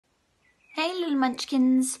Hey little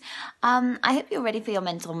munchkins, I hope you're ready for your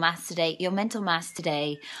mental maths today.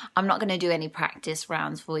 I'm not going to do any practice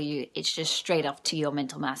rounds for you. It's just straight off to your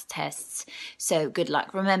mental maths tests. So good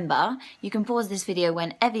luck. Remember, you can pause this video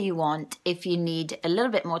whenever you want. If you need a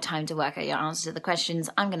little bit more time to work out your answers to the questions,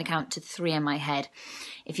 I'm going to count to 3 in my head.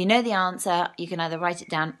 If you know the answer, you can either write it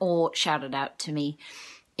down or shout it out to me.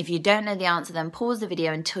 If you don't know the answer, then pause the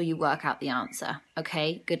video until you work out the answer.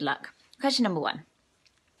 Okay, good luck. Question number 1.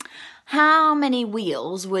 How many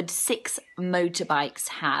wheels would 6 motorbikes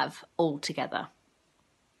have altogether?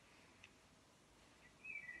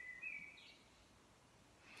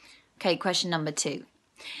 Okay, question number 2.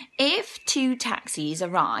 If 2 taxis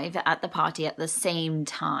arrive at the party at the same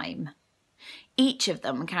time, each of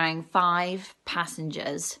them carrying 5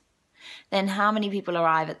 passengers, then how many people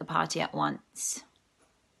arrive at the party at once?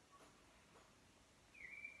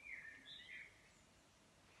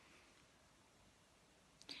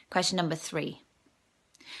 Question number 3.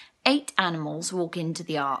 8 animals walk into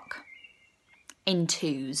the ark in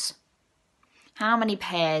twos. How many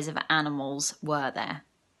pairs of animals were there?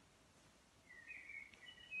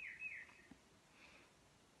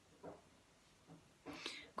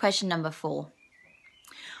 Question number 4.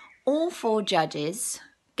 All 4 judges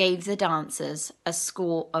gave the dancers a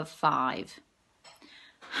score of 5.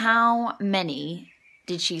 How many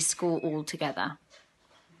did she score altogether?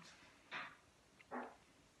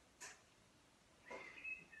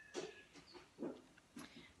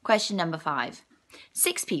 Question number 5.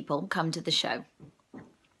 6 people come to the show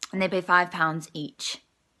and they pay £5 each.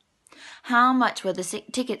 How much were the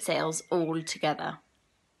ticket sales all together?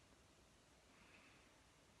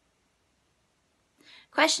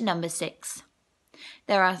 Question number 6.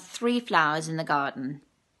 There are 3 flowers in the garden.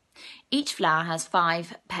 Each flower has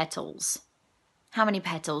 5 petals. How many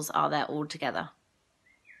petals are there all together?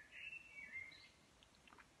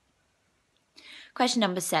 Question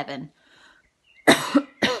number 7.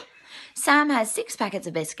 Sam has 6 packets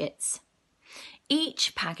of biscuits.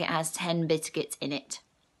 Each packet has 10 biscuits in it.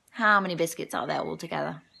 How many biscuits are there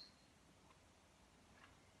altogether?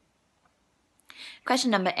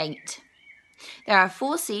 Question number 8. There are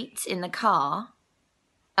 4 seats in the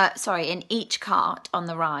in each cart on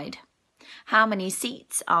the ride. How many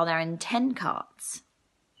seats are there in 10 carts?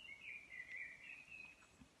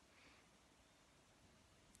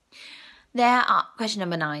 Question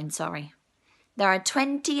number 9, sorry. There are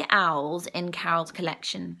 20 owls in Carol's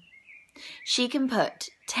collection. She can put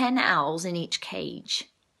 10 owls in each cage.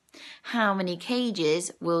 How many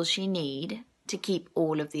cages will she need to keep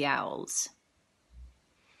all of the owls?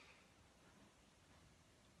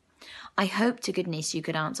 I hope to goodness you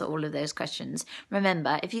could answer all of those questions.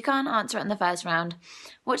 Remember, if you can't answer it in the first round,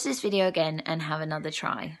 watch this video again and have another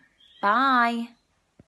try. Bye!